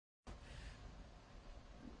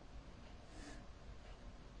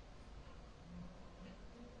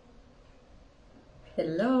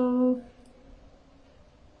Hello.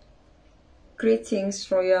 Greetings,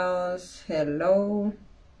 royals. Hello.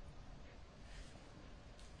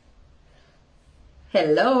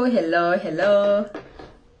 Hello, hello, hello.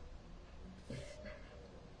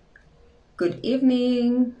 Good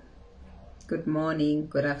evening, good morning,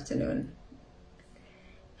 good afternoon.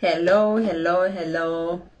 Hello, hello,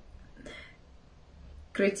 hello.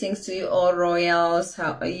 Greetings to you all, royals.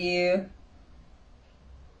 How are you?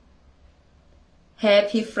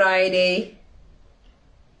 Happy Friday.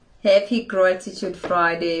 Happy Gratitude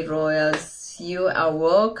Friday, royals. You are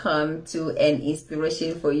welcome to an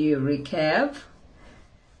Inspiration for You recap.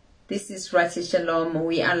 This is Ratie Shalom.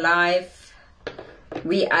 We are live.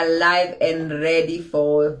 We are live and ready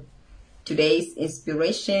for today's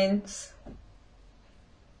inspirations.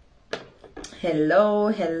 Hello,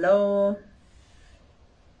 hello.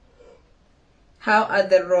 How are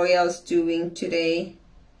the royals doing today?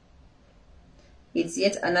 It's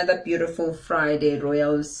yet another beautiful Friday,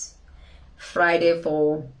 royals. Friday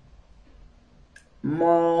for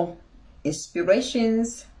more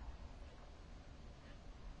inspirations.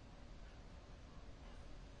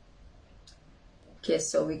 Okay,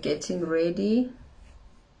 so we're getting ready.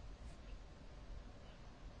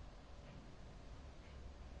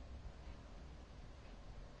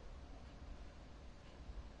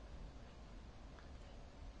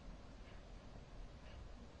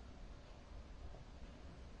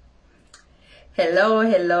 Hello,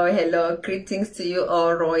 hello, hello. Greetings to you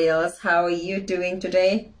all, royals. How are you doing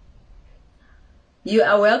today? You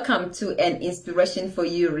are welcome to an Inspiration for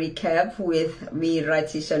You recap with me,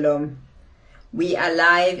 Ratie Shalom. We are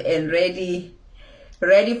live and ready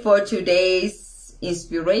for today's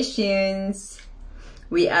inspirations.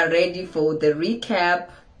 We are ready for the recap.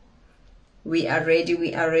 We are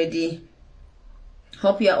ready.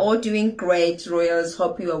 Hope you are all doing great, royals.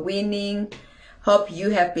 Hope you are winning. Hope you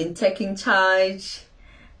have been taking charge,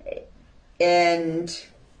 and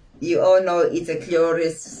you all know it's a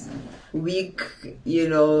glorious week, you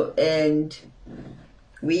know, and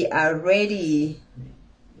we are ready.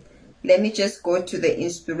 Let me just go to the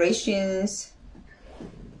inspirations.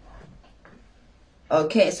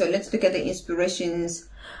 Okay, so let's look at the inspirations.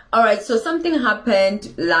 All right, so something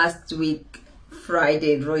happened last week,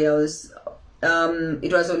 Friday, royals.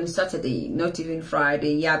 It was on Saturday, not even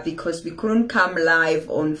Friday. Yeah, because we couldn't come live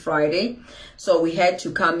on Friday, so we had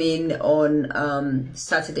to come in on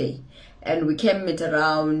Saturday, and we came at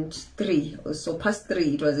around 3 or so, past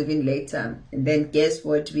 3. It was even later, and then guess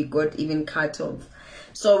what? We got even cut off,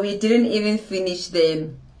 so we didn't even finish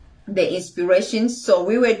the inspirations. So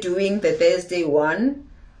we were doing the Thursday one.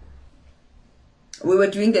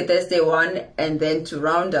 And then to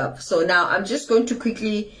round up. So now I'm just going to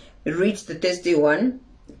quickly read the Thursday one,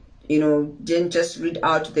 you know, then just read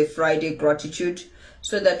out the Friday gratitude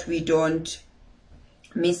so that we don't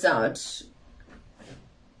miss out.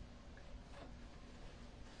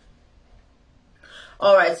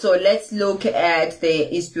 All right, so let's look at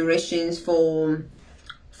the inspirations for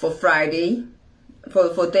Friday,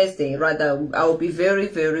 for Thursday rather. I will be very,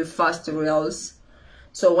 very fast, royals.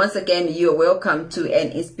 So once again, you're welcome to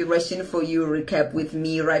an Inspiration for You recap with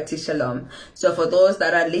me, Ratie Shalom. So for those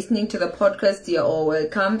that are listening to the podcast, you're all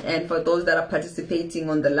welcome. And for those that are participating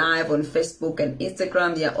on the live on Facebook and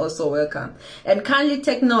Instagram, you're also welcome. And kindly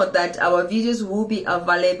take note that our videos will be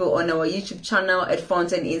available on our YouTube channel at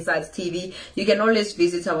Fountain Insights TV. You can always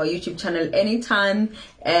visit our YouTube channel anytime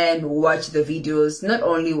and watch the videos. Not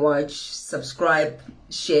only watch, subscribe,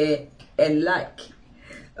 share, and like.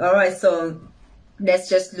 All right, so let's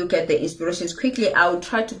just look at the inspirations quickly. I will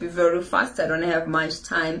try to be very fast. I don't have much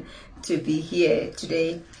time to be here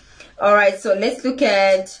today. All right, so let's look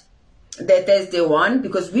at the Thursday one,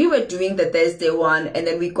 because we were doing the Thursday one and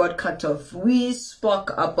then we got cut off. We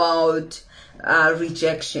spoke about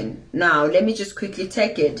rejection. Now, let me just quickly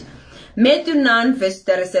take it. Matthew 9 verse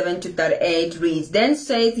 37 to 38 reads, Then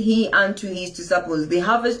said he unto his disciples, The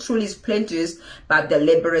harvest truly is plenteous, but the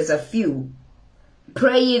laborers are few.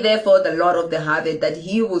 Pray ye therefore the Lord of the harvest that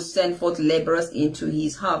he will send forth laborers into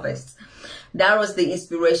his harvest. That was the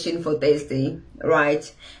inspiration for Thursday, right?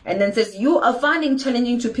 And then says, you are finding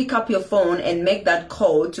challenging to pick up your phone and make that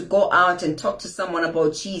call to go out and talk to someone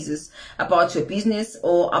about Jesus, about your business,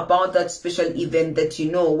 or about that special event that you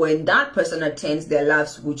know when that person attends, their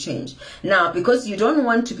lives will change. Now, because you don't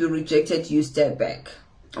want to be rejected, you step back.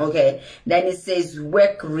 Okay. Then it says,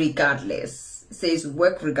 work regardless. It says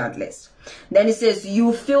work regardless. Then it says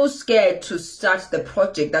you feel scared to start the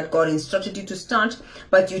project that God instructed you to start,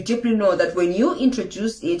 but you deeply know that when you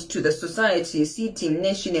introduce it to the society, city,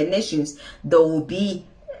 nation, and nations, there will be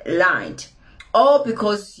light. or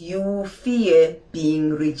because you fear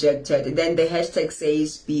being rejected. Then the hashtag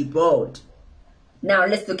says be bold. Now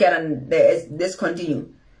let's look at let's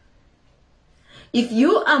continue. If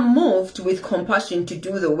you are moved with compassion to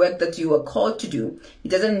do the work that you are called to do, it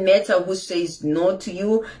doesn't matter who says no to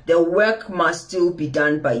you, the work must still be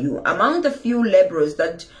done by you. Among the few laborers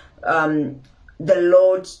that the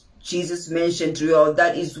Lord Jesus mentioned,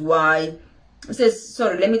 that is why it says,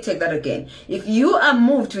 sorry, let me take that again. If you are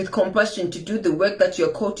moved with compassion to do the work that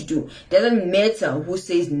you're called to do, it doesn't matter who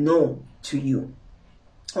says no to you.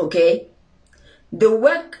 Okay? The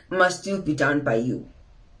work must still be done by you.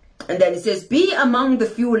 And then it says, be among the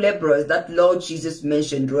few laborers that Lord Jesus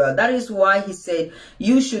mentioned. That is why he said,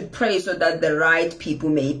 you should pray so that the right people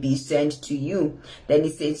may be sent to you. Then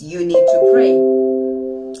it says, you need to pray.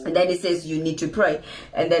 And then it says, you need to pray.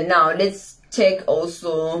 And then now let's take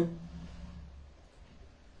also,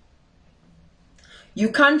 you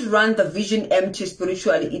can't run the vision empty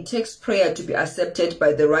spiritually. It takes prayer to be accepted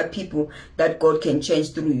by the right people that God can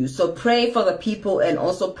change through you. So pray for the people and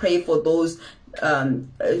also pray for those.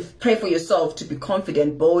 Pray for yourself to be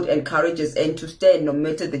confident, bold, and courageous, and to stand no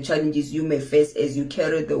matter the challenges you may face as you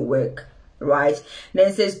carry the work. Right? Then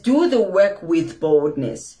it says, do the work with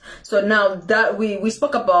boldness. So now that we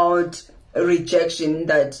spoke about rejection,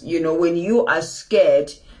 that, you know, when you are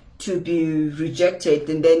scared to be rejected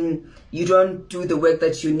and then you don't do the work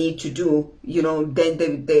that you need to do, you know, then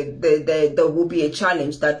there will be a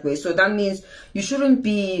challenge that way. So that means you shouldn't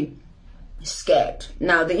be scared.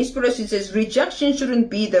 Now the inspiration says, rejection shouldn't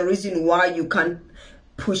be the reason why you can't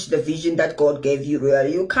push the vision that God gave you.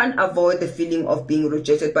 You can't avoid the feeling of being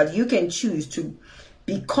rejected, but you can choose to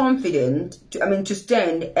be confident, to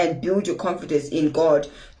stand and build your confidence in God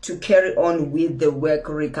to carry on with the work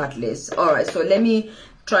regardless. All right, so let me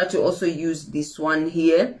try to also use this one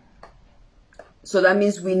here. So that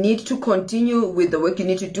means we need to continue with the work. You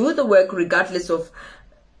need to do the work regardless of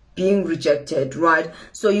being rejected, right?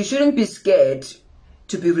 So you shouldn't be scared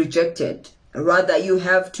to be rejected. Rather, you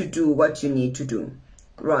have to do what you need to do,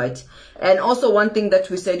 right? And also one thing that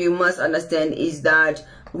we said you must understand is that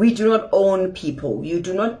we do not own people. You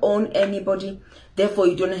do not own anybody. Therefore,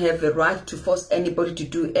 you don't have a right to force anybody to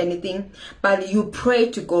do anything. But you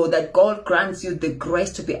pray to God that God grants you the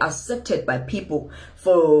grace to be accepted by people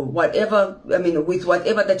for whatever, with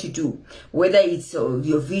whatever that you do. Whether it's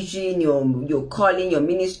your vision, your calling, your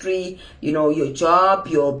ministry, your job,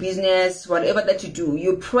 your business, whatever that you do.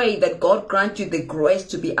 You pray that God grant you the grace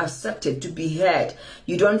to be accepted, to be heard.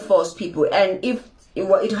 You don't force people. And if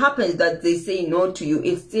it happens that they say no to you,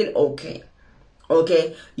 it's still okay.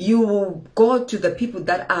 Okay, you will go to the people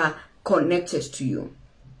that are connected to you,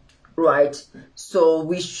 right? So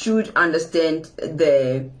we should understand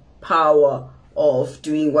the power of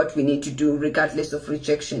doing what we need to do regardless of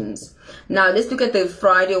rejections. Now let's look at the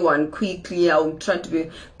Friday one quickly. I'm trying to be,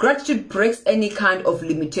 gratitude breaks any kind of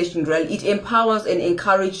limitation, right? It empowers and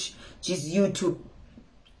encourages you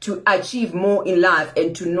to achieve more in life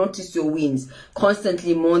and to notice your wins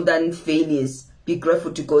constantly more than failures. Be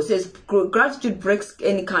grateful to God. It says gratitude breaks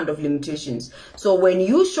any kind of limitations. So when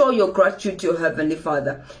you show your gratitude to your Heavenly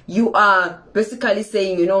Father, you are basically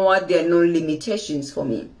saying, you know what, there are no limitations for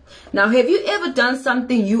me. Now, have you ever done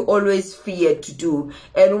something you always feared to do,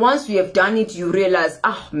 and once you have done it, you realize,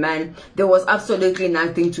 oh man, there was absolutely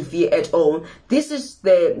nothing to fear at all. This is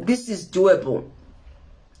doable.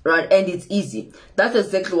 Right, and it's easy. That's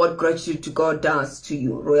exactly what gratitude to God does to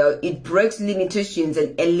you, Royal. It breaks limitations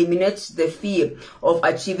and eliminates the fear of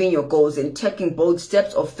achieving your goals and taking bold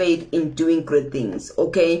steps of faith in doing great things.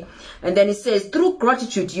 Okay, and then it says, through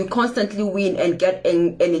gratitude, you constantly win and get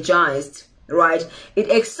energized. Right, it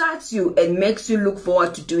excites you and makes you look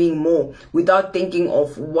forward to doing more without thinking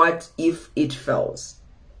of what if it fails.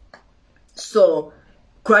 So,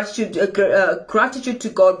 gratitude to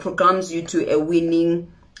God programs you to a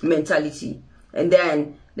winning mentality. And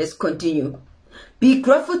then let's continue. Be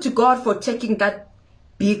grateful to God for taking that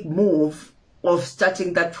big move of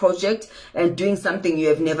starting that project and doing something you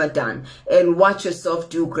have never done, and watch yourself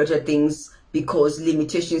do greater things because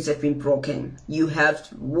limitations have been broken. You have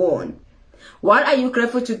won. What are you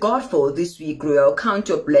grateful to God for this week, Royal? Count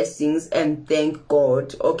your blessings and thank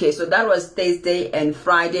God. Okay, so that was Thursday and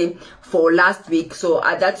Friday for last week. So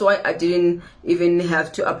that's why I didn't even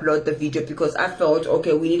have to upload the video, because I felt,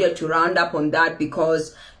 okay, we needed to round up on that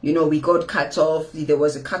because, we got cut off. There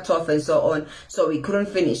was a cut off and so on. So we couldn't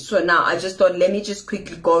finish. So now I just thought, let me just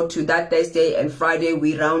quickly go to that Thursday and Friday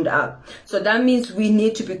we round up. So that means we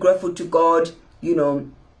need to be grateful to God,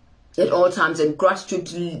 at all times, and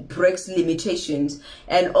gratitude breaks limitations.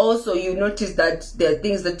 And also you notice that there are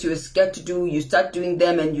things that you're scared to do, you start doing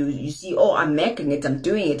them, and you see, oh, I'm making it, I'm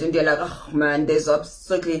doing it, and you're like, oh man, there's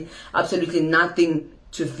absolutely nothing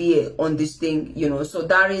to fear on this thing, you know. So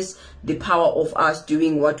that is the power of us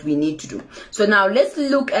doing what we need to do. So now let's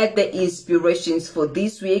look at the inspirations for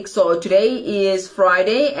this week. So today is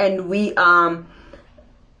Friday, and we are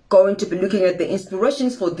going to be looking at the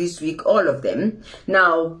inspirations for this week, all of them.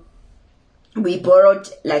 Now, we borrowed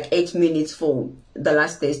like 8 minutes for the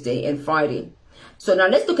last Thursday and Friday. So now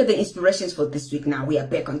let's look at the inspirations for this week. Now we are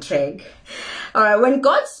back on track. All right, when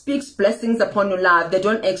God speaks blessings upon your life, they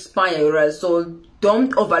don't expire, right? So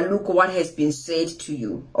don't overlook what has been said to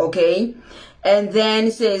you, okay? And then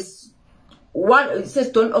it says,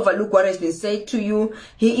 don't overlook what has been said to you.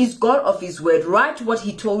 He is God of his word. Write what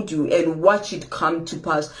he told you and watch it come to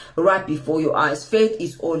pass right before your eyes. Faith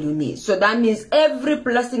is all you need. So that means every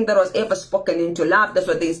blessing that was ever spoken into life, that's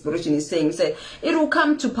what the inspiration is saying. Say it will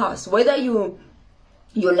come to pass, whether you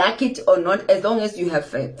like it or not. As long as you have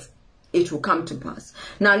faith, it will come to pass.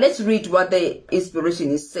 Now let's read what the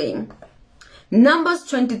inspiration is saying. Numbers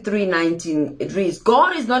 23:19, it reads,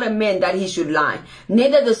 God is not a man that he should lie,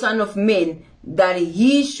 neither the son of man that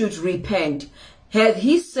he should repent. Hath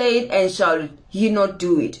he said, and shall he not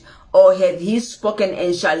do it? Or hath he spoken,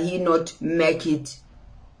 and shall he not make it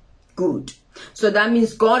good? So that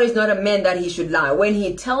means God is not a man that he should lie. When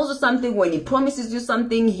he tells you something, when he promises you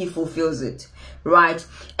something, he fulfills it. Right?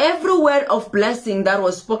 Every word of blessing that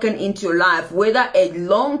was spoken into your life, whether a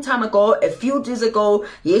long time ago, a few days ago,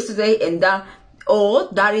 yesterday, and that, or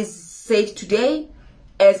that is said today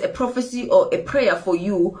as a prophecy or a prayer for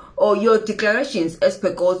you, or your declarations as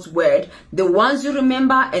per God's word, the ones you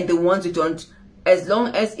remember and the ones you don't, as long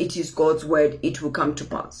as it is God's word, it will come to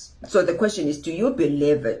pass. So the question is, do you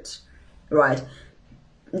believe it? Right?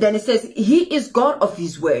 Then it says, he is God of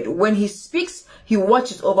his word. When he speaks, he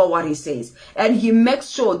watches over what he says, and he makes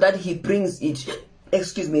sure that he brings it,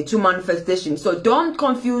 to manifestation. So don't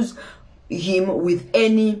confuse him with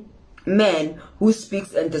any man who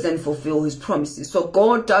speaks and doesn't fulfill his promises. So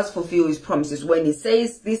God does fulfill his promises. When he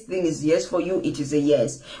says this thing is yes for you, it is a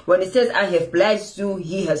yes. When he says I have blessed you,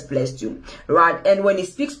 he has blessed you, right? And when he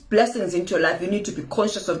speaks blessings into your life, you need to be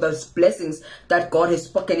conscious of those blessings that God has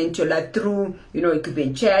spoken into your life through, you know, it could be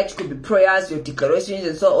in church, it could be prayers, your declarations,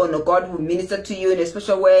 and so on. Or God will minister to you in a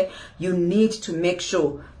special way. You need to make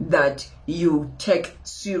sure that you take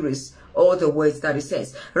serious all the words that he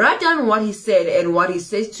says. Write down what he said and what he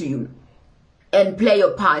says to you, and play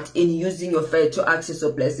your part in using your faith to access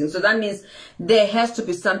your blessing. So that means there has to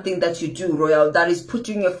be something that you do, Royal, that is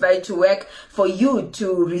putting your faith to work for you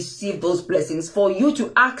to receive those blessings, for you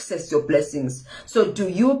to access your blessings. So do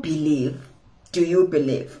you believe? Do you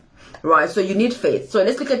believe? Right, so you need faith. So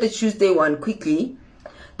let's look at the Tuesday one quickly.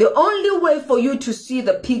 The only way for you to see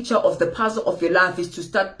the picture of the puzzle of your life is to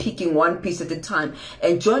start picking one piece at a time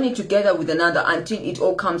and join it together with another until it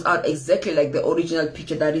all comes out exactly like the original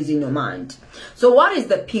picture that is in your mind. So what is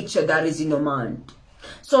the picture that is in your mind?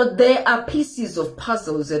 So there are pieces of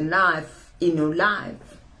puzzles in life, in your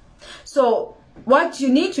life. So what you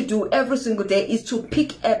need to do every single day is to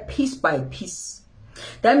pick a piece by piece.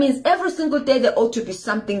 That means every single day there ought to be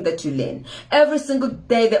something that you learn. Every single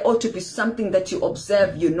day there ought to be something that you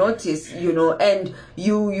observe, you notice, you know, and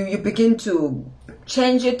you begin to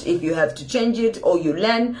change it if you have to change it, or you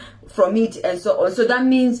learn from it and so on. So that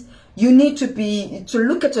means you need to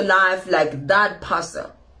look at your life like that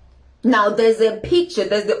puzzle. Now there's a picture,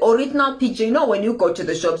 there's the original picture. You know, when you go to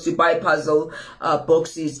the shops to buy puzzle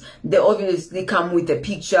boxes, they obviously come with a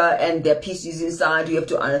picture and their pieces inside. You have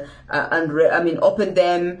to open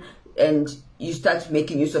them, and you start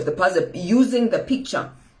making use of the puzzle using the picture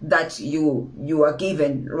that you are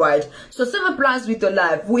given, right? So same applies with your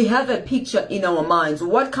life. We have a picture in our minds.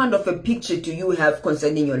 What kind of a picture do you have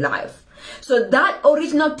concerning your life? So that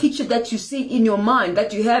original picture that you see in your mind,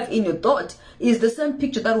 that you have in your thought, is the same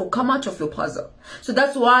picture that will come out of your puzzle. So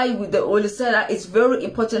that's why with the Holy Spirit, it's very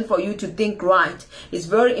important for you to think right. It's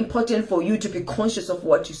very important for you to be conscious of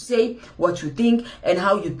what you say, what you think, and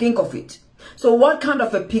how you think of it. So what kind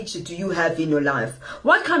of a picture do you have in your life?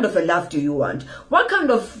 What kind of a life do you want?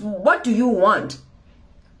 What do you want?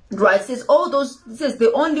 Right? It says all those, it says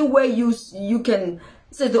the only way you can,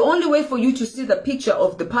 so the only way for you to see the picture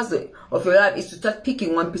of the puzzle of your life is to start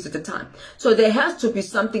picking one piece at a time. So there has to be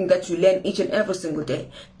something that you learn each and every single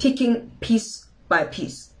day, picking piece by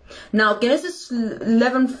piece. Now Genesis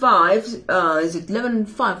 11:5, is it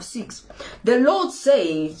 11:5-6? The Lord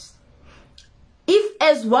says, if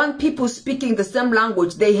as one people speaking the same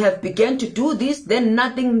language they have begun to do this, then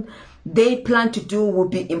nothing they plan to do will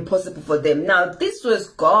be impossible for them. Now, this was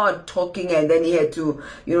God talking, and then he had to,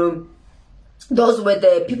 you know, those were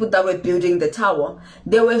the people that were building the tower.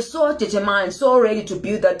 They were so determined, so ready to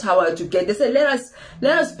build that tower together. They said,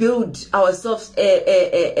 let us build ourselves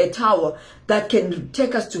a tower that can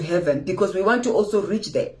take us to heaven, because we want to also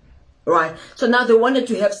reach there. Right? So now they wanted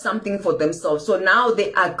to have something for themselves. So now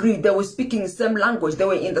they agreed. They were speaking the same language. They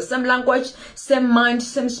were in the same language, same mind,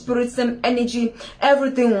 same spirit, same energy.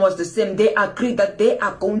 Everything was the same. They agreed that they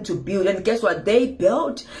are going to build. And guess what? They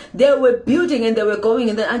built. They were building and they were going.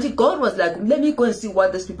 And then until God was like, let me go and see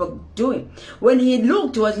what these people are doing. When he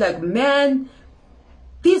looked, he was like, man,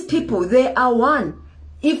 these people, they are one.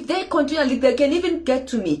 If they continually, they can even get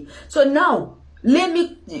to me. So now, let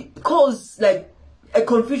me cause like a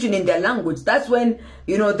confusion in their language. That's when,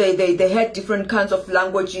 you know, they had different kinds of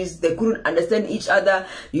languages. They couldn't understand each other,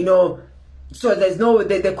 you know. So there's no,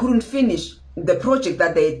 they couldn't finish the project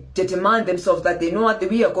that they determined themselves that they know what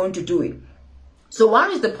we are going to do it. So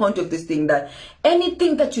what is the point of this thing? That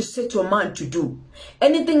anything that you set your mind to do,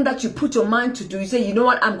 anything that you put your mind to do, you say, you know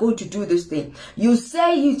what, I'm going to do this thing. You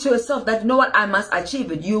say to yourself that, you know what, I must achieve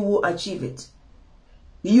it. You will achieve it.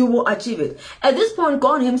 You will achieve it. At this point,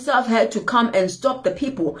 God himself had to come and stop the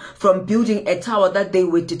people from building a tower that they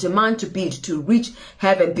were determined to build to reach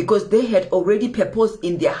heaven, because they had already purposed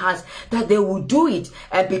in their hearts that they would do it.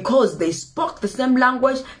 And because they spoke the same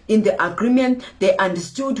language in the agreement, they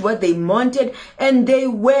understood what they wanted, and they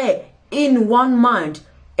were in one mind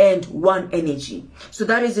and one energy. So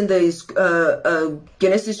that is in the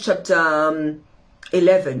Genesis chapter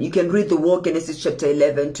 11. You can read the whole Genesis chapter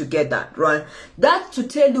 11 to get that, right? That's to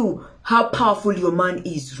tell you how powerful your mind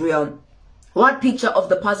is, real. What picture of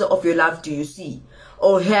the puzzle of your life do you see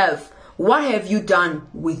or have? What have you done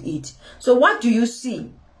with it? So what do you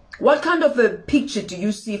see? What kind of a picture do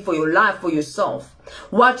you see for your life, for yourself?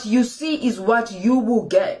 What you see is what you will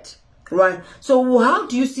get, right? So how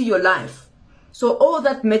do you see your life? So all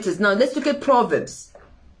that matters. Now let's look at Proverbs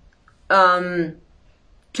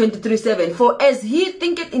 23:7. For as he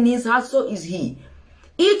thinketh in his heart, so is he.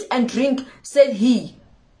 Eat and drink, said he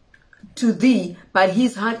to thee, but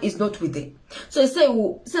his heart is not with thee. So it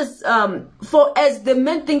says, for as the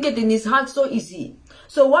man thinketh in his heart, so is he.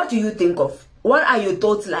 So what do you think of? What are your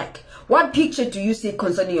thoughts like? What picture do you see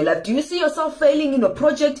concerning your life? Do you see yourself failing in a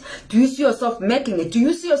project? Do you see yourself making it? Do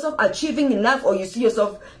you see yourself achieving in life, or you see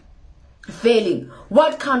yourself failing?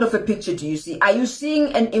 What kind of a picture do you see? Are you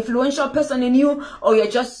seeing an influential person in you, or you're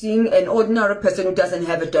just seeing an ordinary person who doesn't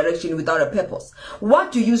have a direction, without a purpose?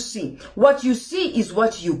 What do you see? What you see is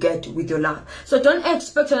what you get with your life. So don't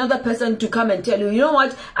expect another person to come and tell you, you know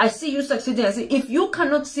what, I see you succeeding. I say, if you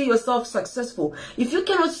cannot see yourself successful, if you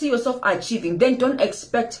cannot see yourself achieving, then don't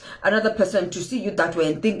expect another person to see you that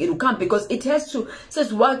way and think it will come, because it has to,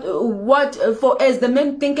 says for as the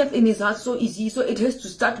man thinketh in his heart, so is he. So it has to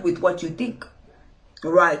start with what you think.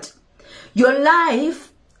 Right? Your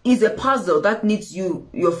life is a puzzle that needs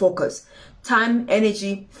your focus, time,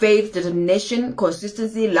 energy, faith, determination,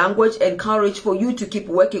 consistency, language, and courage for you to keep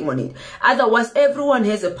working on it. Otherwise, everyone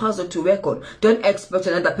has a puzzle to work on. Don't expect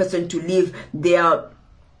another person to leave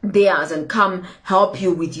theirs and come help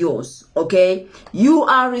you with yours. Okay, you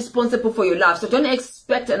are responsible for your life. So don't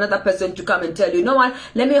expect another person to come and tell you, you know what,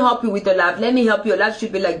 let me help you with your life, let me help you, your life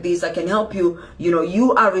should be like this, I can help you. You know,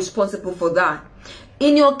 you are responsible for that.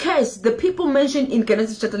 In your case, the people mentioned in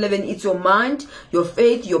Genesis chapter 11, it's your mind, your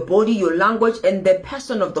faith, your body, your language, and the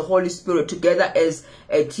person of the Holy Spirit together as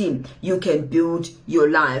a team. You can build your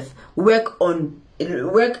life. Work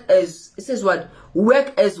as, it says what?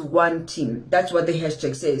 Work as one team. That's what the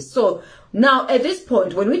hashtag says. So now at this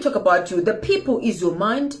point, when we talk about you, the people is your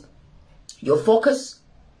mind, your focus,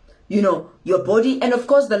 you know, your body, and of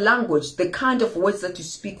course the language, the kind of words that you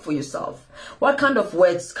speak for yourself. What kind of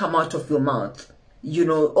words come out of your mouth? You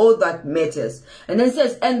know, all that matters. And then it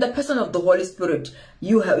says, and the person of the Holy Spirit,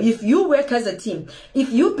 you have, if you work as a team,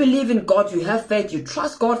 if you believe in God, you have faith, you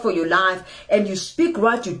trust God for your life, and you speak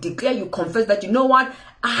right, you declare, you confess that, you know what,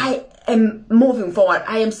 I am moving forward,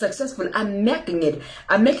 I am successful, I'm making it,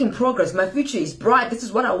 I'm making progress, my future is bright, this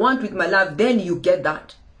is what I want with my life, then you get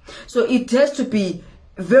that. So it has to be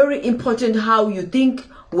very important how you think,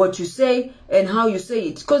 what you say, and how you say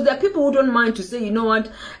it, because there are people who don't mind to say, you know what,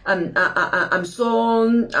 I'm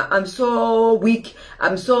so weak,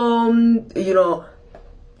 I'm so, you know,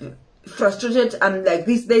 frustrated, I'm like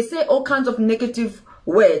this. They say all kinds of negative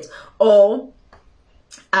words, or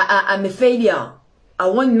I'm a failure, I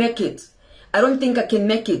won't make it, I don't think I can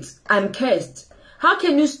make it, I'm cursed, How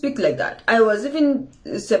can you speak like that? I was even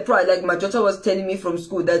surprised, like my daughter was telling me from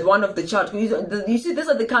school that one of the child, you see, these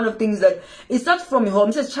are the kind of things that it starts from home.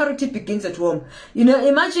 It says charity begins at home. You know,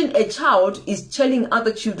 imagine a child is telling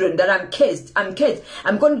other children that I'm cursed,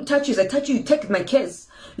 I'm going to touch you. If I touch you, you take my curse.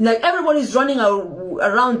 Like everyone is running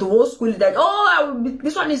around the whole school like, oh,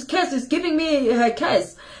 this one is cursed, is giving me her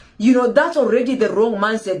curse. You know, that's already the wrong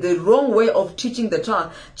mindset, the wrong way of teaching the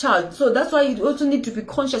child. So that's why you also need to be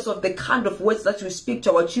conscious of the kind of words that we speak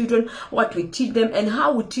to our children, what we teach them, and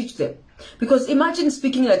how we teach them. Because imagine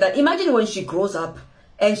speaking like that. Imagine when she grows up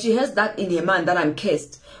and she has that in her mind that I'm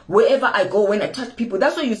cursed. Wherever I go, when I touch people,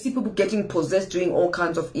 that's why you see people getting possessed, doing all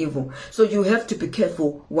kinds of evil. So you have to be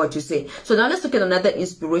careful what you say. So now let's look at another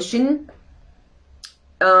inspiration.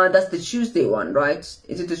 That's the Tuesday one, right?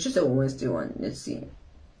 Is it the Tuesday or Wednesday one? Let's see.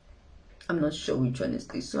 I'm not sure which one is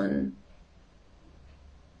this one.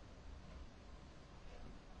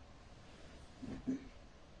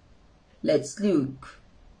 Let's look.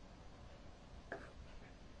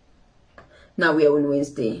 Now we are on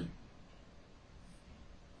Wednesday.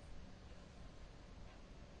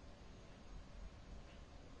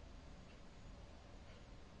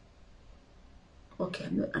 Okay,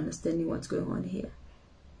 I'm not understanding what's going on here.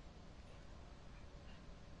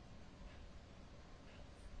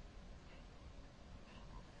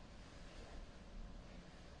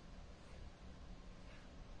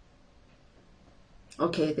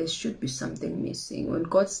 Okay, there should be something missing. When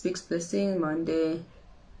God speaks blessing, Monday.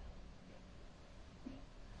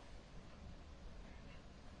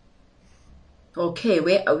 Okay,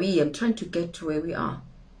 where are we? I'm trying to get to where we are.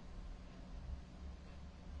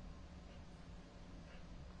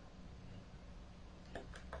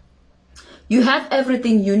 You have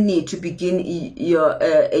everything you need to begin your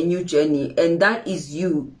a new journey, and that is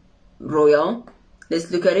you, Royal. Let's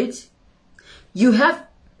look at it. You have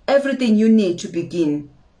everything you need to begin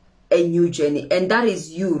a new journey, and that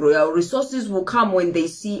is you, Royal. Resources will come when they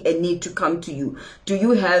see a need to come to you. Do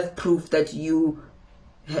you have proof that you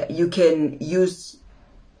can use?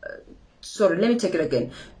 Sorry, let me take it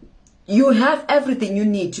again. You have everything you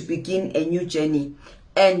need to begin a new journey,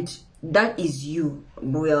 and that is you,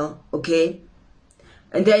 Royal. Okay,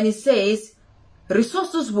 and then it says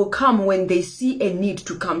resources will come when they see a need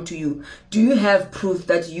to come to you. Do you have proof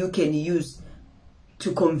that you can use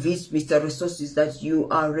to convince Mr. Resources that you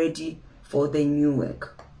are ready for the new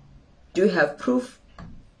work? Do you have proof?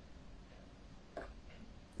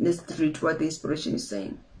 Let's read what the inspiration is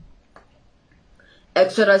saying.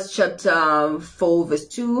 Exodus chapter 4 verse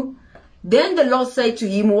 2. Then the Lord said to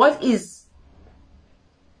him, what is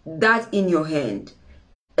that in your hand?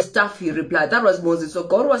 A staff, he replied. That was Moses. So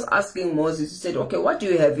God was asking Moses. He said, okay, what do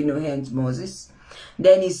you have in your hands, Moses?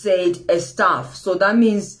 Then he said, a staff. So that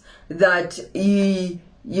means that he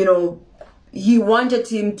wanted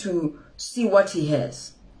him to see what he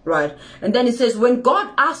has, right? And then he says, when God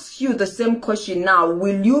asks you the same question now,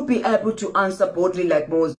 will you be able to answer boldly like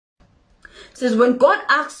Moses? It says, when God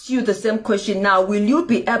asks you the same question now, will you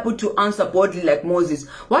be able to answer boldly like Moses?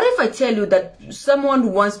 What if I tell you that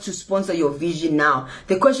someone wants to sponsor your vision now?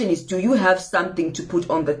 The question is, do you have something to put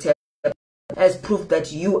on the table as proof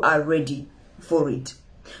that you are ready for it?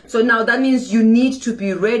 So now that means you need to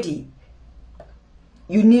be ready.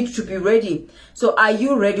 You need to be ready. So are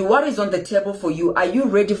you ready? What is on the table for you? Are you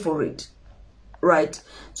ready for it? Right.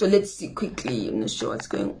 So let's see quickly. I'm not sure what's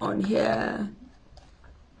going on here.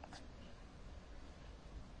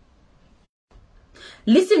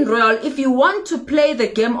 Listen, Royal, if you want to play the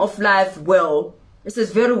game of life well, it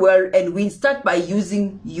says very well, and we start by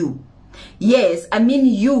using you. Yes, I mean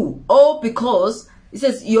you. All because it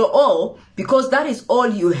says you're all, because that is all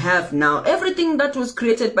you have now. Everything that was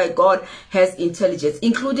created by God has intelligence,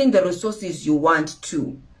 including the resources you want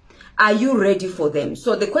to. Are you ready for them?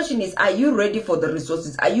 So the question is, are you ready for the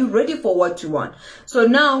resources? Are you ready for what you want? So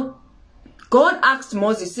now God asked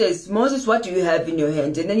Moses, says, Moses, what do you have in your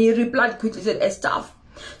hand? And then he replied quickly, said, a staff.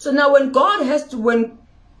 So now when God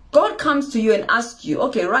comes to you and asks you,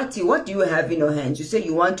 okay, Ratie, what do you have in your hands? You say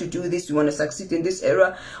you want to do this, you want to succeed in this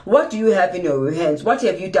area. What do you have in your hands? What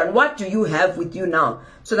have you done? What do you have with you now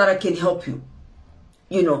so that I can help you?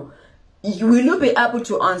 You know, will you be able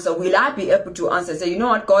to answer? Will I be able to answer? Say, you know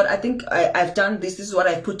what, God, I think I've done this. This is what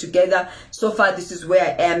I've put together. So far, this is where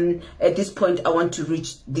I am. At this point, I want to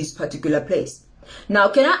reach this particular place. Now,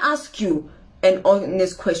 can I ask you an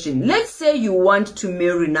honest question? Let's say you want to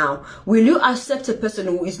marry now. Will you accept a person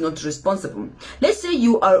who is not responsible? Let's say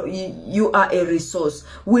you are a resource.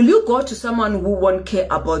 Will you go to someone who won't care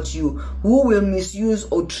about you, who will misuse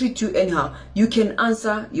or treat you anyhow? You can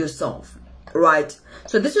answer yourself. right?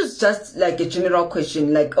 So this is just like a general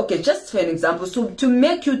question, like, okay, just for an example, so to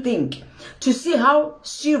make you think, to see how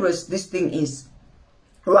serious this thing is,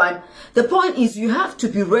 right? The point is, you have to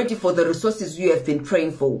be ready for the resources you have been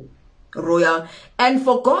praying for, royal. And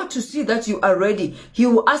for God to see that you are ready, he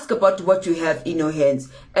will ask about what you have in your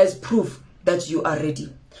hands as proof that you are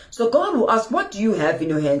ready. So God will ask, what do you have in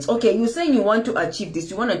your hands? Okay, you're saying you want to achieve this,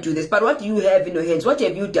 you want to do this, but what do you have in your hands? What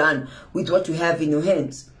have you done with what you have in your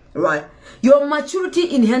hands? Right? Your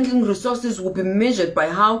maturity in handling resources will be measured by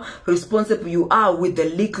how responsible you are with the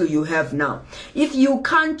little you have now. If you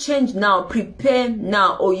can't change now, prepare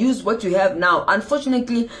now, or use what you have now,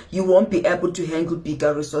 unfortunately, you won't be able to handle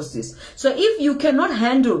bigger resources. So if you cannot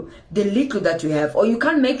handle the little that you have, or you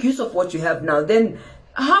can't make use of what you have now, then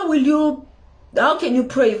how can you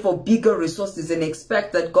pray for bigger resources and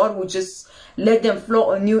expect that God will just let them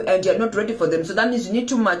flow on you and you're not ready for them? So that means you need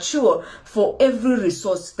to mature for every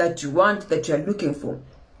resource that you want, that you're looking for,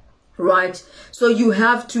 right? So you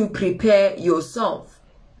have to prepare yourself.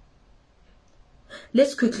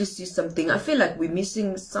 Let's quickly see something. I feel like we're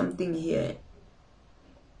missing something here.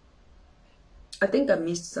 I think I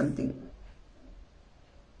missed something.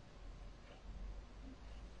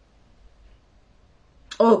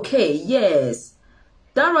 Okay, yes.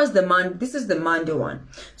 That was the Monday. This is the Monday one.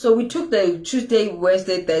 So we took the Tuesday,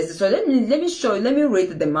 Wednesday, Thursday. So let me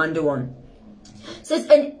read the Monday one. It says,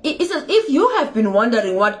 and it says, if you have been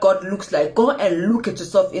wondering what God looks like, go and look at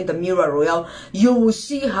yourself in the mirror, royal. You will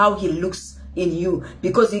see how he looks in you,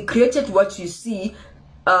 because he created what you see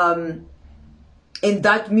in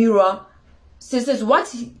that mirror. So it says,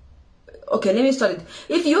 okay, let me start it.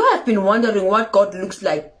 If you have been wondering what God looks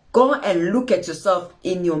like, go and look at yourself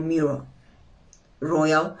in your mirror,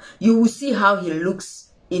 royal. You will see how he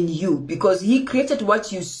looks in you, because he created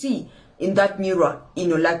what you see in that mirror in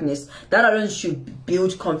your likeness. That alone should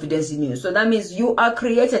build confidence in you. So that means you are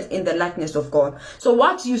created in the likeness of God. So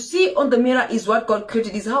what you see on the mirror is what God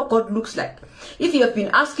created, is how God looks like. If you have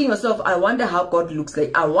been asking yourself, I wonder how God looks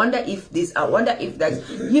like, I wonder if this, I wonder if that,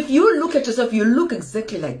 if you look at yourself, you look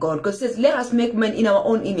exactly like God, because it says, let us make man in our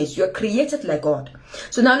own image. You are created like God.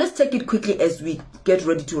 So now let's take it quickly as we get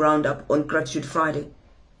ready to round up on Gratitude Friday.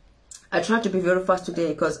 I tried to be very fast today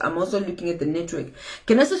because I'm also looking at the network.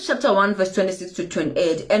 Genesis chapter 1 verse 26 to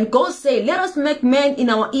 28. And God said, let us make man in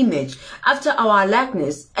our image, after our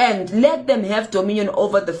likeness, and let them have dominion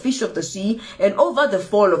over the fish of the sea, and over the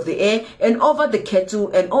fowl of the air, and over the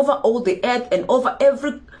cattle, and over all the earth, and over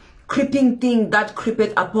every creeping thing that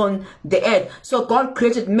creepeth upon the earth. So God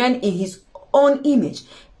created man in his own image.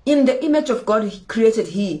 In the image of God, he created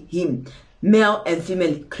him. Male and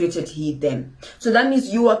female created he them. So that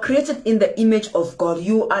means you are created in the image of God.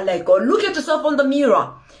 You are like God. Look at yourself on the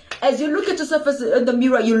mirror. As you look at yourself in the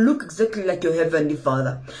mirror, you look exactly like your Heavenly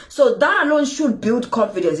Father. So that alone should build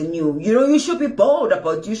confidence in you. You know, you should be bold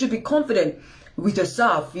about it. You should be confident with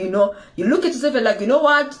yourself. You know, you look at yourself and like, you know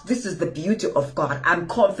what? This is the beauty of God. I'm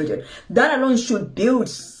confident. That alone should build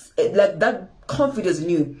like that confidence in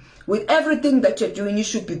you. With everything that you're doing, you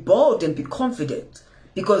should be bold and be confident.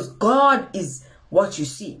 Because God is what you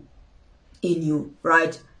see in you,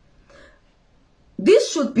 right?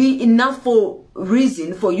 This should be enough for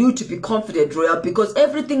reason for you to be confident, royal, because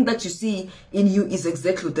everything that you see in you is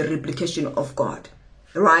exactly the replication of God,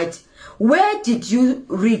 right? Where did you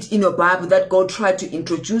read in your Bible that God tried to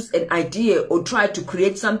introduce an idea or tried to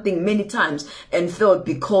create something many times and failed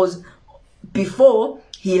because before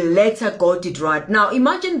he later got it right? Now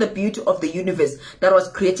imagine the beauty of the universe that was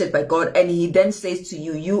created by God, and he then says to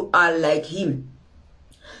you, you are like him.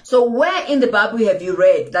 So where in the Bible have you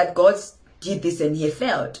read that God did this and he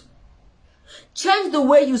failed? Change the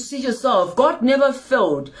way you see yourself. God never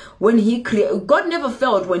failed when he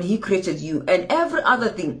created you and every other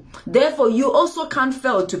thing. Therefore, you also can't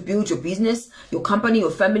fail to build your business, your company,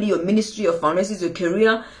 your family, your ministry, your finances, your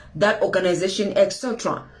career, that organization,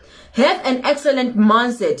 etc. Have an excellent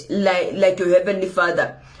mindset like your Heavenly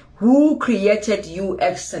Father who created you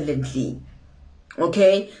excellently.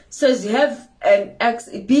 Okay? Says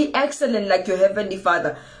be excellent like your Heavenly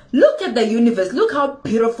Father. Look at the universe. Look how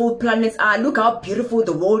beautiful planets are. Look how beautiful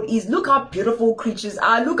the world is. Look how beautiful creatures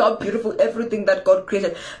are. Look how beautiful everything that God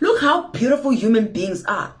created. Look how beautiful human beings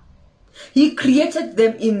are. He created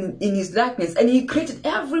them in his likeness, and he created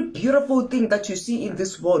every beautiful thing that you see in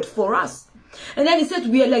this world for us. And then he said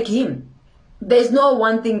we are like him. There's no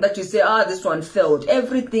one thing that you say, this one failed.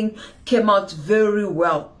 Everything came out very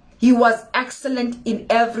well. He was excellent in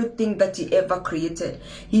everything that he ever created.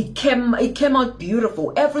 It came out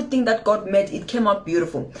beautiful. Everything that God made, it came out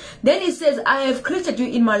beautiful. Then he says, I have created you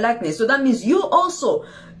in my likeness. So that means you also,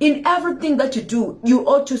 in everything that you do, you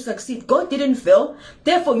ought to succeed. God didn't fail.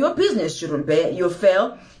 Therefore, your business shouldn't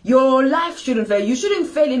fail. Your life shouldn't fail. You shouldn't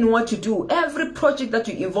fail in what you do. Every project that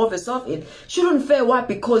you involve yourself in shouldn't fail. Why?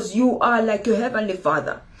 Because you are like your Heavenly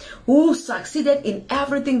Father who succeeded in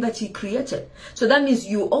everything that he created. So that means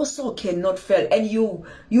you also cannot fail. And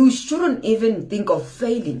you shouldn't even think of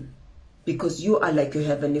failing because you are like your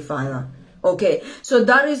Heavenly Father. Okay, so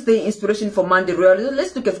that is the inspiration for Monday.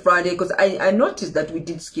 Let's look at Friday, because I noticed that we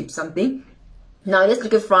did skip something. Now let's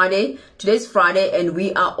look at Friday. Today's Friday and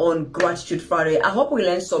we are on Gratitude Friday. I hope we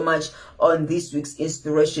learned so much on this week's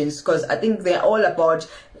inspirations, because I think they're all about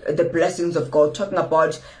the blessings of God, talking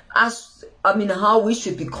about us, how we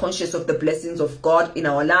should be conscious of the blessings of God in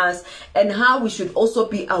our lives, and how we should also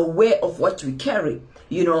be aware of what we carry,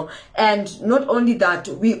 and not only that,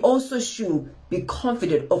 we also should be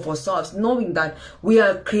confident of ourselves, knowing that we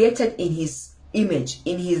are created in his image,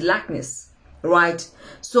 in his likeness, right?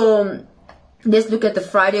 So let's look at the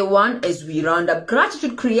Friday one as we round up.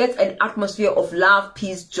 Gratitude creates an atmosphere of love,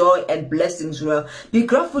 peace, joy, and blessings. Be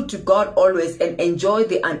grateful to God always and enjoy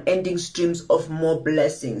the unending streams of more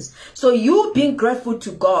blessings. So you being grateful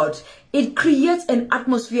to God, it creates an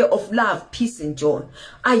atmosphere of love, peace, and joy.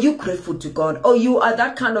 Are you grateful to God? Or you are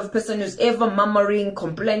that kind of person who's ever murmuring,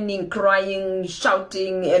 complaining, crying,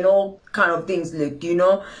 shouting, and all kind of things, like,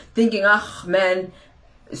 thinking, man,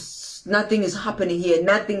 nothing is happening here,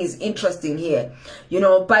 nothing is interesting here.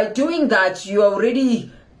 By doing that, you are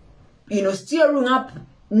already, stirring up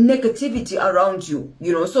negativity around you,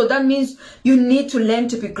 So that means you need to learn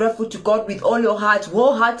to be grateful to God with all your heart,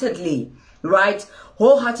 wholeheartedly, right?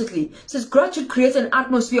 Wholeheartedly. It says gratitude creates an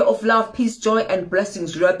atmosphere of love, peace, joy, and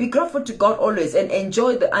blessings. Be grateful to God always and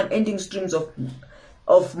enjoy the unending streams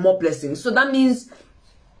of more blessings. So that means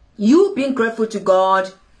you being grateful to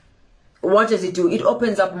God, what does it do? It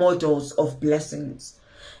opens up more doors of blessings.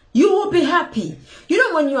 You will be happy.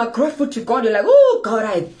 When you are grateful to God, you're like, oh God,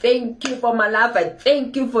 I thank you for my life. I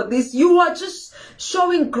thank you for this. You are just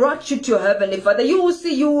showing gratitude to your Heavenly Father. You will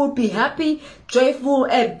see, you will be happy, joyful,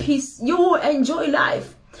 and peace. You will enjoy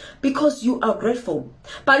life because you are grateful.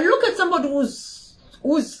 But look at somebody who's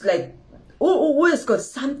like, who has got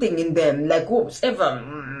something in them, like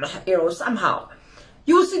whatever, somehow.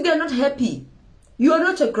 You will see they're not happy. You are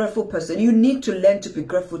not a grateful person. You need to learn to be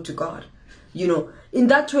grateful to God. In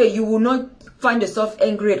that way, you will not find yourself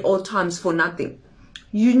angry at all times for nothing.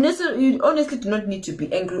 You honestly do not need to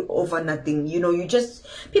be angry over nothing.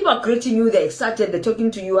 People are greeting you, they're excited, they're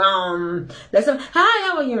talking to you. Like, hi,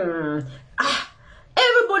 how are you?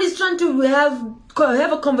 Everybody's trying to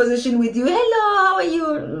have a conversation with you. Hello, how are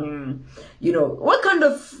you? What kind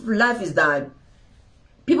of life is that?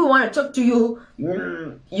 People want to talk to you,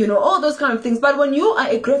 all those kind of things. But when you are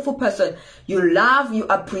a grateful person, you love, you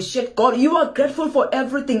appreciate God. You are grateful for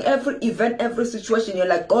everything, every event, every situation. You're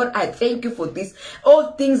like, God, I thank you for this.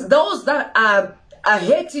 All things, those that are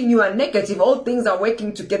hating you are negative, all things are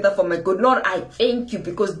working together for my good. Lord, I thank you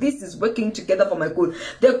because this is working together for my good.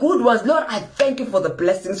 The good ones, Lord, I thank you for the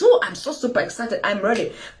blessings. Oh, I'm so super excited. I'm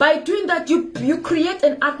ready. By doing that, you create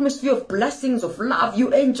an atmosphere of blessings, of love.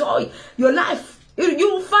 You enjoy your life.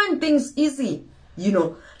 You will find things easy,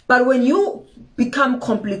 But when you become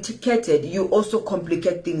complicated, you also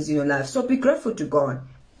complicate things in your life. So be grateful to God.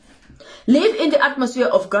 Live in the atmosphere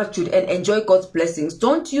of gratitude and enjoy God's blessings.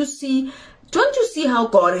 Don't you see how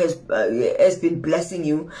God has been blessing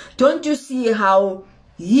you? Don't you see how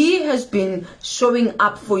he has been showing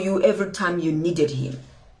up for you every time you needed him?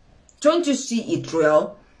 Don't you see it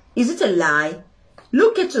real? Is it a lie?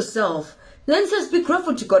 Look at yourself. Then says, be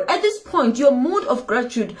grateful to God. At this point, your mood of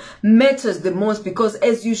gratitude matters the most, because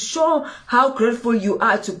as you show how grateful you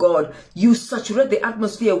are to God, you saturate the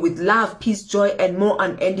atmosphere with love, peace, joy, and more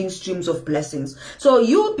unending streams of blessings. So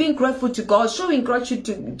you being grateful to God, showing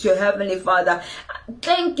gratitude to your Heavenly Father,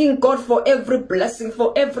 thanking God for every blessing,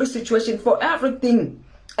 for every situation, for everything,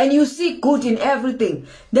 and you see good in everything,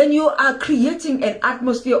 then you are creating an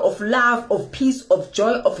atmosphere of love, of peace, of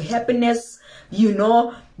joy, of happiness.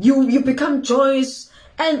 You become joyous,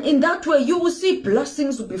 and in that way you will see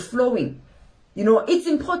blessings will be flowing. It's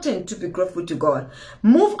important to be grateful to God.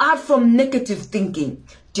 Move out from negative thinking,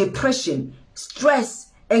 depression,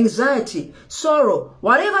 stress, anxiety, sorrow,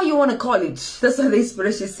 whatever you want to call it. That's what the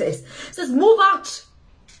inspiration says. It says move out.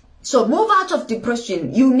 So move out of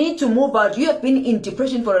depression. You need to move out. You have been in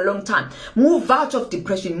depression for a long time. Move out of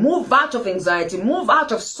depression. Move out of anxiety. Move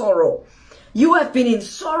out of sorrow. You have been in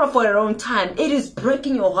sorrow for a long time. It is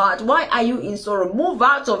breaking your heart. Why are you in sorrow? Move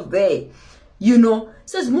out of there. You know, it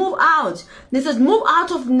says move out. It says move out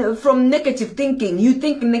from negative thinking. You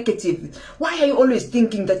think negative. Why are you always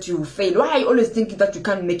thinking that you will fail? Why are you always thinking that you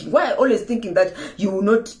can't make it? Why are you always thinking that you will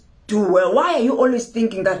not do well? Why are you always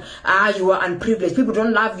thinking that you are unprivileged? People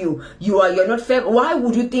don't love you. You're not fair. Why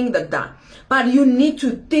would you think that? But you need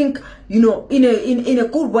to think, you know, in a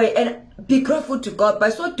good way and be grateful to God.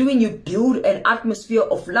 By so doing, you build an atmosphere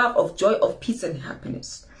of love, of joy, of peace and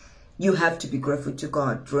happiness. You have to be grateful to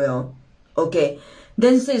God, real. Okay,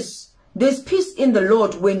 then it says there's peace in the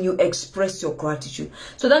Lord when you express your gratitude.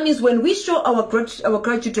 So that means when we show our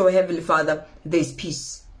gratitude to our Heavenly Father, there's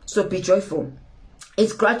peace. So be joyful.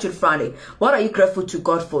 It's Gratitude Friday. What are you grateful to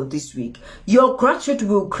God for this week? Your gratitude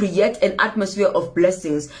will create an atmosphere of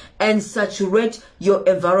blessings and saturate your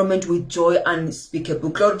environment with joy unspeakable.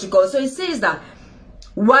 Glory to God. So it says that,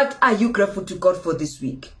 what are you grateful to God for this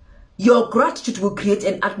week? Your gratitude will create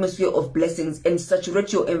an atmosphere of blessings and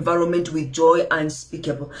saturate your environment with joy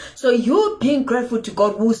unspeakable. So you being grateful to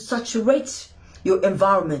God will saturate your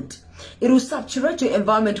environment. It will saturate your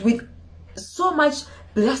environment with so much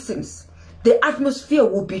blessings. The atmosphere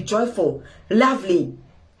will be joyful, lovely.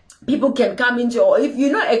 People can come into, or if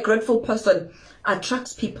you're not a grateful person,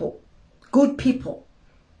 attracts people, good people.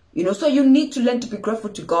 You know, so you need to learn to be grateful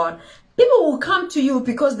to God. People will come to you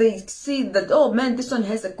because they see that, oh man, this one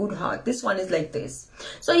has a good heart. This one is like this.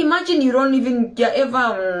 So imagine you don't even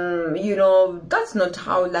ever, you know, that's not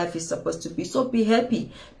how life is supposed to be. So be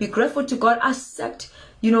happy. Be grateful to God. Accept,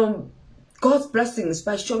 you know, God's blessings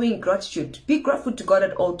by showing gratitude. Be grateful to God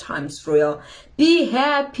at all times, for real. Be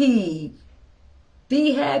happy.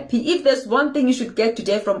 Be happy. If there's one thing you should get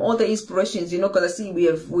today from all the inspirations, you know, because I see we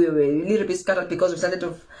were a little bit scattered because we started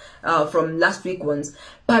off from last week ones.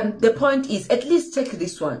 But the point is, at least take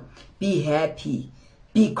this one. Be happy.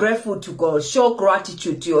 Be grateful to God. Show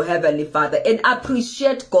gratitude to your Heavenly Father and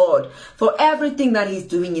appreciate God for everything that He's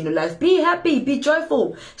doing in your life. Be happy. Be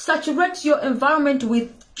joyful. Saturate your environment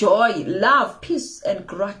with joy, love, peace, and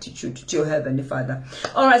gratitude to your Heavenly Father.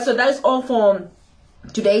 All right, so that is all for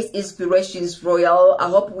today's inspirations, Royal. I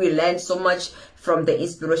hope we learned so much from the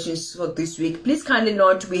inspirations for this week. Please kindly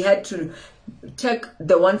note, we had to take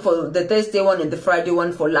the one for the Thursday one and the Friday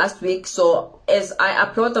one for last week. So as I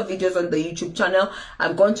upload the videos on the YouTube channel,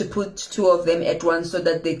 I'm going to put two of them at once so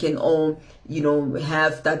that they can all, you know,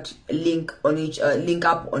 have that link on each link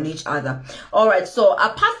up on each other. All right, so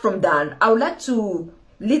apart from that, I would like to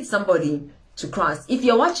lead somebody to Christ. If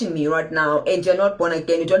you're watching me right now and you're not born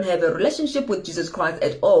again, you don't have a relationship with Jesus Christ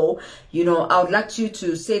at all, you know, I would like you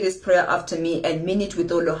to say this prayer after me and mean it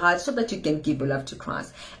with all your heart so that you can give your life to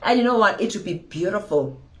Christ. And you know what? It would be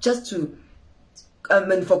beautiful just to,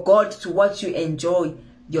 and for God to watch you enjoy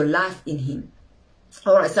your life in Him.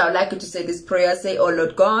 All right, so I'd like you to say this prayer. Say, oh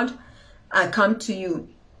Lord God, I come to you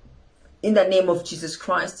in the name of Jesus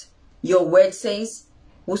Christ. Your word says,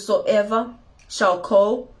 whosoever shall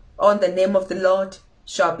call on the name of the Lord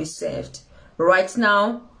shall be saved. Right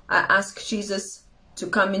now, I ask Jesus to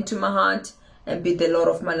come into my heart and be the Lord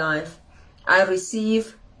of my life. I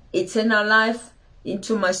receive eternal life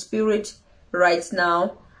into my spirit right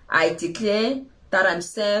now. I declare that I'm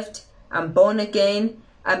saved, I'm born again,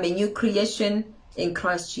 I'm a new creation in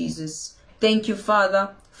Christ Jesus. Thank you,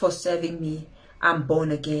 Father, for saving me. I'm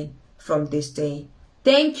born again from this day.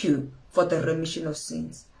 Thank you for the remission of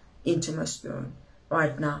sins into my spirit.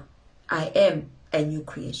 Right now, I am a new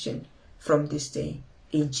creation from this day.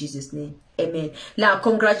 In Jesus' name, amen. Now,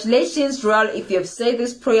 congratulations, Royal. If you have said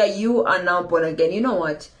this prayer, you are now born again. You know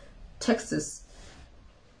what? Text us.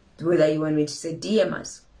 Whether you want me to say DM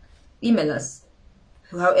us, email us,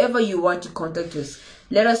 however you want to contact us.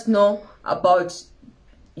 Let us know about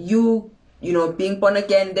you, you know, being born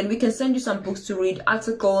again. Then we can send you some books to read,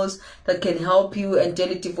 articles that can help you, and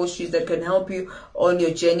daily devotions that can help you on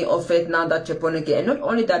your journey of faith now that you're born again. And not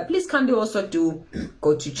only that, please kindly also do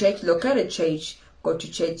go to church, locate a church, go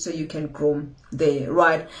to church so you can grow there,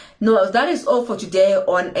 right? No, that is all for today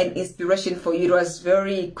on an inspiration for you. It was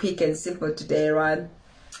very quick and simple today, right?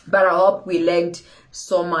 But I hope we learned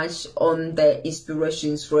so much on the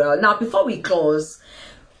inspirations for you. Now, before we close,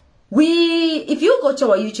 if you go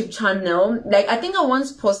to our YouTube channel, like I think I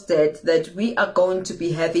once posted that we are going to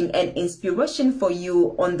be having an inspiration for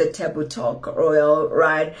you on the Table Talk, Royal,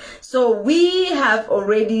 right? So we have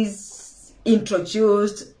already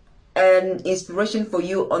introduced an inspiration for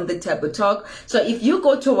you on the Table Talk. So if you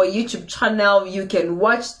go to our YouTube channel, you can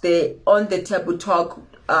watch the on the Table Talk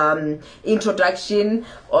introduction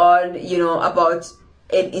on, you know, about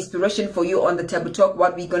an inspiration for you on the table talk,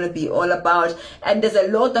 what we're going to be all about. And there's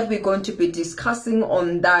a lot that we're going to be discussing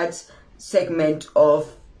on that segment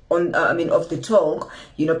of of the talk,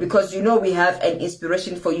 you know, because, you know, we have an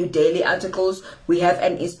inspiration for you daily articles, we have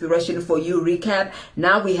an inspiration for you recap,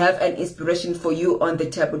 now we have an inspiration for you on the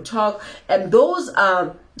table talk, and those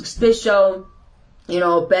are special, you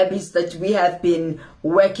know, babies that we have been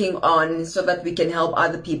working on so that we can help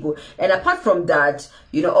other people. And apart from that,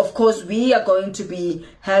 you know, of course, we are going to be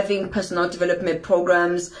having personal development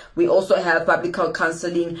programs. We also have biblical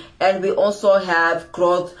counseling, and we also have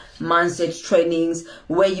growth mindset trainings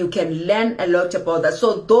where you can learn a lot about that.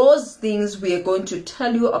 So those things, we are going to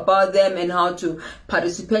tell you about them and how to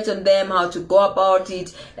participate in them, how to go about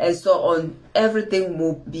it, and so on. Everything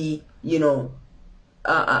will be, you know,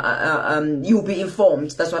 you'll be informed.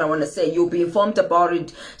 That's what I want to say. You'll be informed about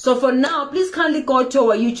it. So for now, please kindly go to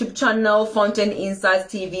our YouTube channel, Fountain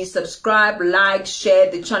Insights TV. Subscribe, like, share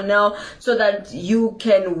the channel so that you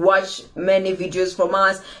can watch many videos from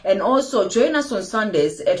us. And also join us on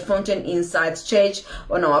Sundays at Fountain Insights Church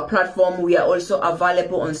on our platform. We are also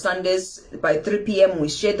available on Sundays by 3 p.m. We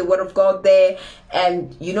share the word of God there.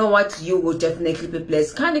 And you know what? You will definitely be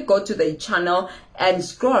blessed. Kindly go to the channel and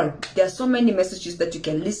scroll. There are so many messages that you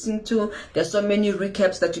can listen to. There are so many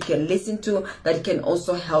recaps that you can listen to that can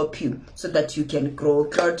also help you so that you can grow.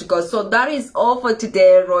 Glory to God. So that is all for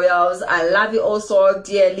today, Royals. I love you all so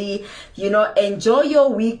dearly. You know, enjoy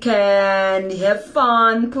your weekend. Have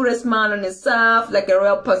fun. Put a smile on yourself like a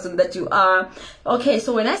real person that you are. Okay,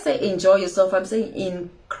 so when I say enjoy yourself, I'm saying in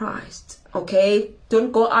Christ. Okay,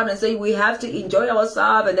 don't go out and say we have to enjoy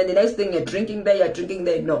ourselves and then the next thing you're drinking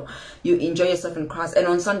there. No, you enjoy yourself in Christ. And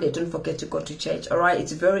on Sunday, don't forget to go to church. All right,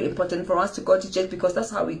 it's very important for us to go to church because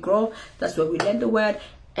that's how we grow. That's where we learn the word.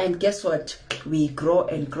 And guess what? We grow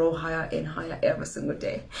and grow higher and higher every single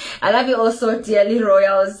day. I love you also dearly,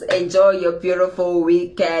 Royals. Enjoy your beautiful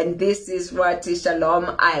weekend. This is Ratie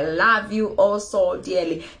Shalom. I love you also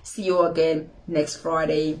dearly. See you again next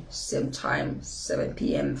Friday, same time, 7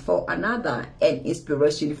 p.m. for another An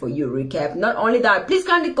Inspiration for You recap. Not only that, please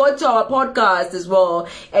kindly go to our podcast as well.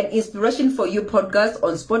 An Inspiration for You podcast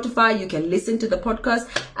on Spotify. You can listen to the podcast.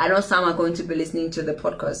 I know some are going to be listening to the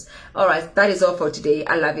podcast. All right, that is all for today.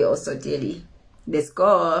 I love you also dearly. Let's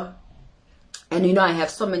go. And you know, I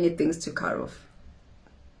have so many things to cut off.